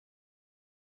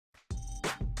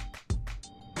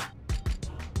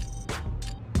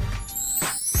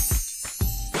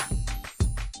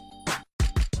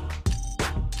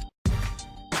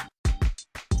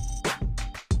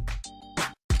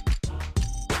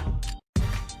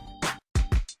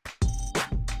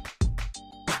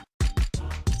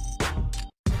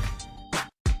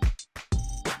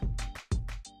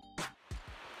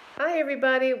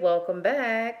everybody, welcome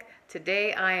back.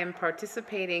 Today I am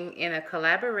participating in a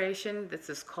collaboration. This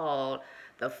is called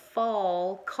the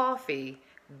Fall Coffee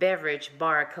Beverage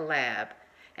Bar Collab.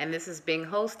 And this is being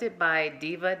hosted by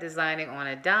Diva Designing on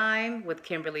a Dime with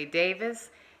Kimberly Davis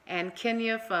and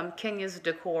Kenya from Kenya's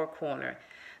Decor Corner.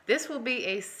 This will be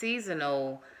a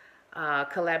seasonal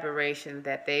collaboration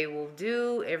that they will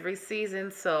do every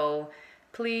season, so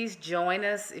please join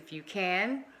us if you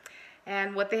can.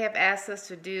 And what they have asked us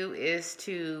to do is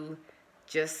to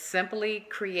just simply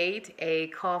create a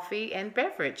coffee and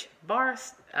beverage bar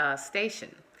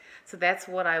station. So that's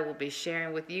what I will be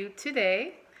sharing with you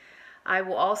today. I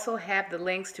will also have the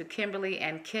links to Kimberly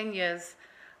and Kenya's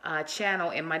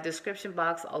channel in my description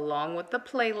box along with the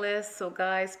playlist. So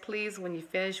guys, please, when you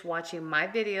finish watching my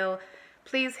video,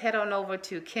 please head on over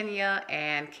to Kenya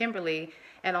and Kimberly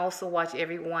and also watch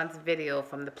everyone's video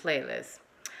from the playlist.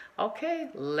 Okay,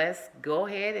 let's go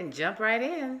ahead and jump right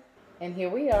in. And here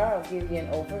we are. I'll give you an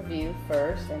overview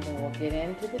first and then we'll get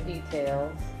into the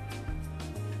details.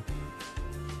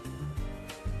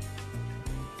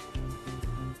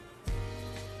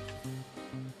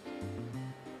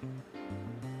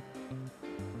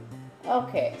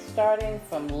 Okay, starting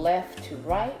from left to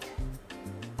right,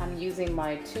 I'm using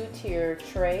my two-tier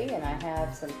tray and I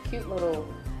have some cute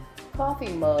little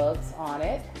coffee mugs on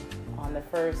it on the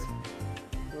first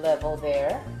level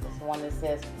there. This one that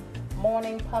says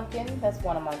Morning Pumpkin, that's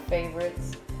one of my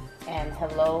favorites, and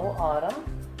Hello Autumn.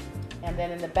 And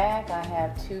then in the back I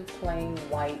have two plain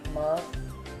white mugs.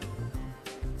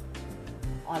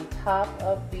 On top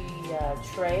of the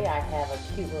tray I have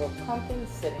a cute little pumpkin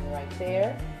sitting right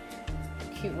there,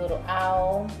 a cute little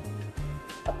owl,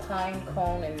 a pine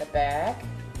cone in the back,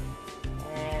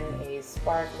 and a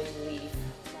sparkly leaf.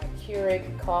 My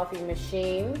Keurig coffee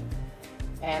machine.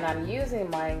 And I'm using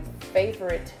my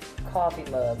favorite coffee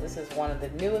mug. This is one of the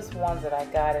newest ones that I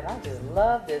got, and I just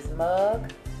love this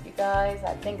mug, you guys.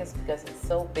 I think it's because it's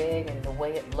so big and the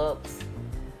way it looks,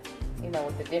 you know,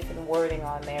 with the different wording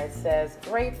on there. It says,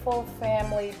 grateful,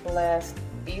 family, blessed,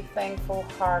 be thankful,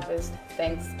 harvest,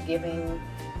 Thanksgiving,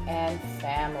 and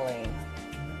family.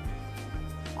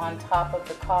 On top of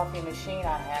the coffee machine,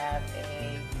 I have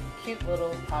a cute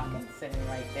little pumpkin sitting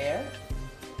right there.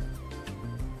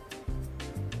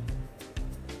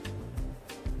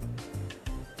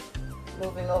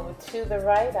 Moving over to the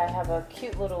right, I have a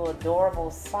cute little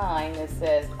adorable sign that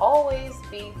says, always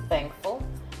be thankful.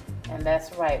 And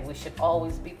that's right, we should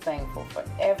always be thankful for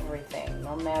everything.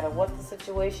 No matter what the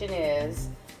situation is,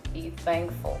 be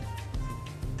thankful.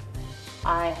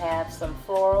 I have some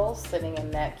florals sitting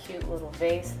in that cute little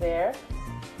vase there.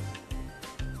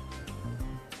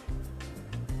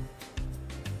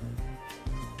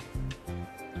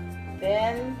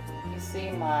 Then you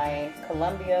see my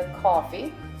Columbia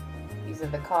coffee. These are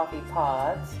the coffee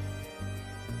pods.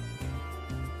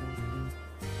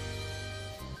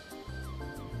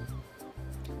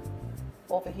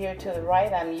 Over here to the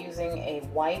right, I'm using a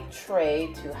white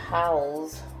tray to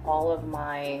house all of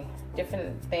my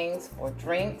different things for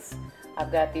drinks.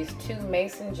 I've got these two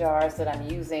mason jars that I'm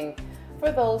using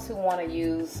for those who want to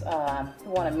use, who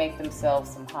want to make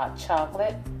themselves some hot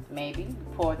chocolate. Maybe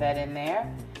pour that in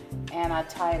there. And I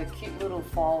tied a cute little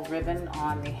fall ribbon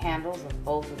on the handles of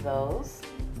both of those.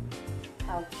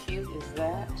 How cute is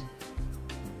that?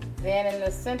 Then in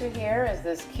the center here is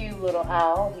this cute little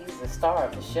owl. He's the star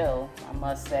of the show, I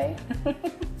must say.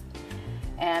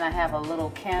 And I have a little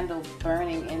candle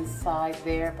burning inside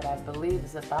there, but I believe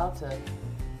it's about to,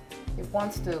 it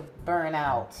wants to burn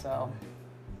out, so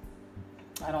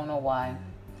I don't know why.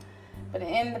 But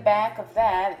in the back of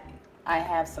that, I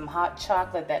have some hot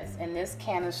chocolate that's in this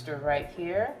canister right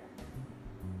here.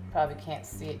 Probably can't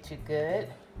see it too good.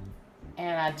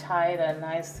 And I tied a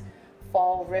nice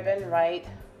fall ribbon right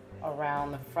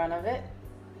around the front of it.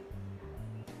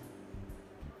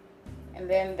 And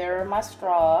then there are my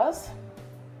straws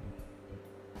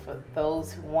for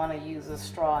those who want to use a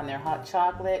straw in their hot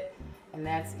chocolate. And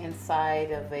that's inside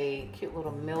of a cute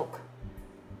little milk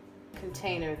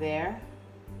container there.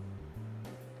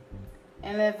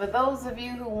 And then for those of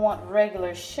you who want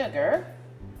regular sugar,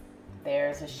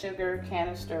 there's a sugar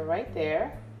canister right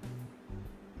there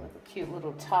with a cute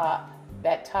little top.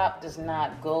 That top does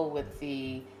not go with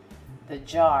the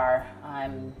jar.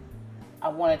 I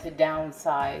wanted to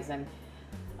downsize and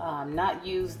not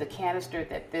use the canister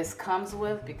that this comes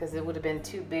with because it would have been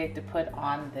too big to put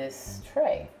on this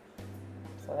tray.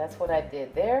 So that's what I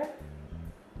did there.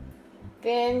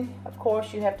 Then, of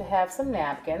course, you have to have some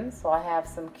napkins. So I have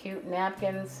some cute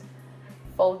napkins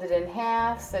folded in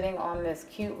half, sitting on this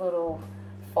cute little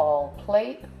fall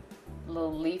plate,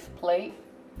 little leaf plate.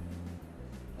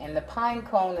 And the pine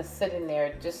cone is sitting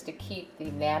there just to keep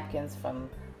the napkins from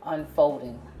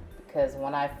unfolding, because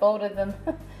when I folded them,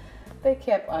 they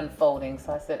kept unfolding.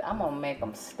 So I said, I'm gonna make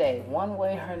them stay one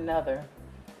way or another.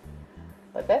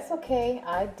 But that's okay,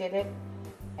 I did it.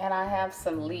 And I have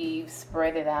some leaves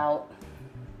spread it out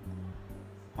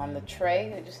on the tray.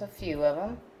 There's just a few of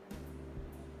them.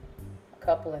 A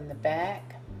couple in the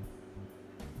back.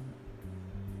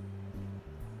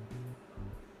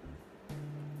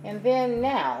 And then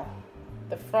now,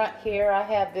 the front here, I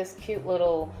have this cute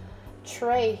little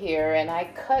tray here, and I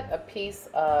cut a piece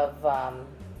of a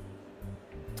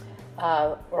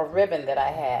ribbon that I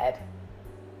had,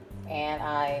 and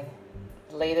I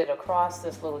laid it across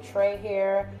this little tray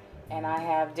here. And I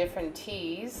have different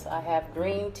teas. I have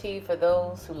green tea for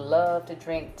those who love to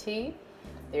drink tea.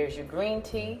 There's your green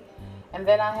tea. And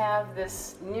then I have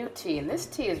this new tea, and this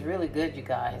tea is really good, you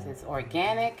guys. It's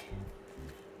organic.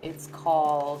 It's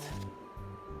called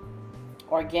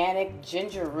Organic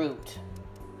Ginger Root.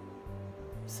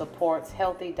 Supports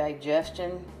healthy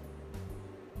digestion.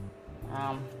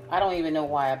 I don't even know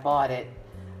why I bought it.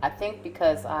 I think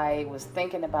because I was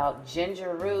thinking about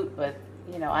ginger root, but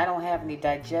you know, I don't have any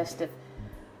digestive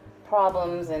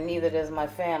problems, and neither does my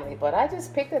family. But I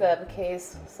just picked it up in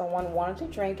case someone wanted to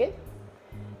drink it.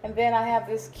 And then I have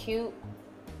this cute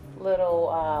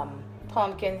little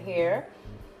pumpkin here,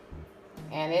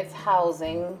 and it's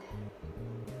housing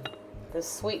the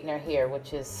sweetener here,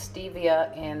 which is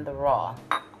stevia in the raw.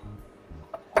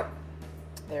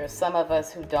 There are some of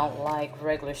us who don't like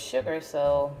regular sugar,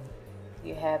 so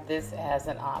you have this as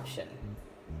an option.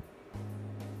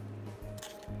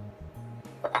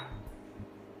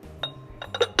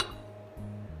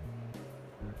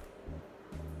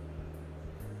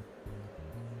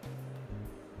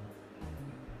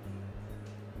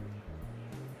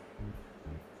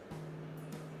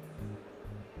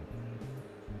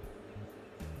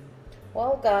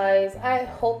 Well guys, I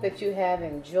hope that you have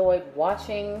enjoyed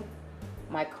watching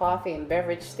my coffee and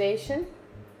beverage station.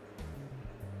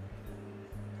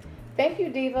 Thank you,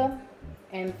 Diva,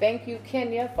 and thank you,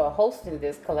 Kenya, for hosting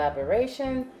this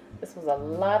collaboration. This was a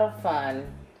lot of fun.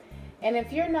 And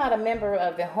if you're not a member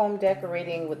of the Home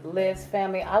Decorating with Liz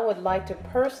family, I would like to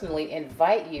personally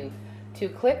invite you to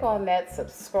click on that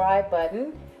subscribe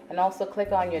button, and also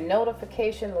click on your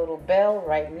notification little bell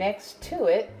right next to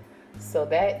it, so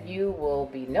that you will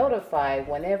be notified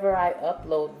whenever I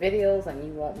upload videos and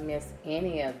you won't miss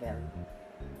any of them.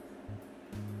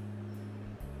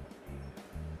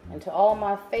 And to all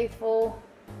my faithful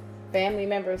family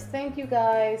members, thank you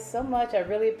guys so much. I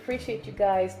really appreciate you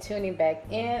guys tuning back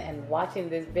in and watching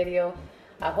this video.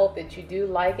 I hope that you do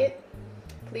like it.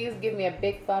 Please give me a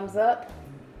big thumbs up,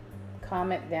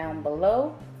 comment down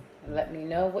below, and let me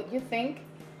know what you think.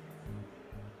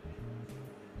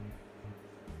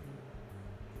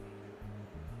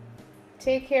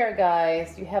 Take care,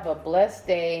 guys. You have a blessed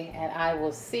day, and I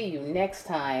will see you next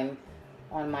time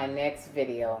on my next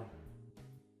video.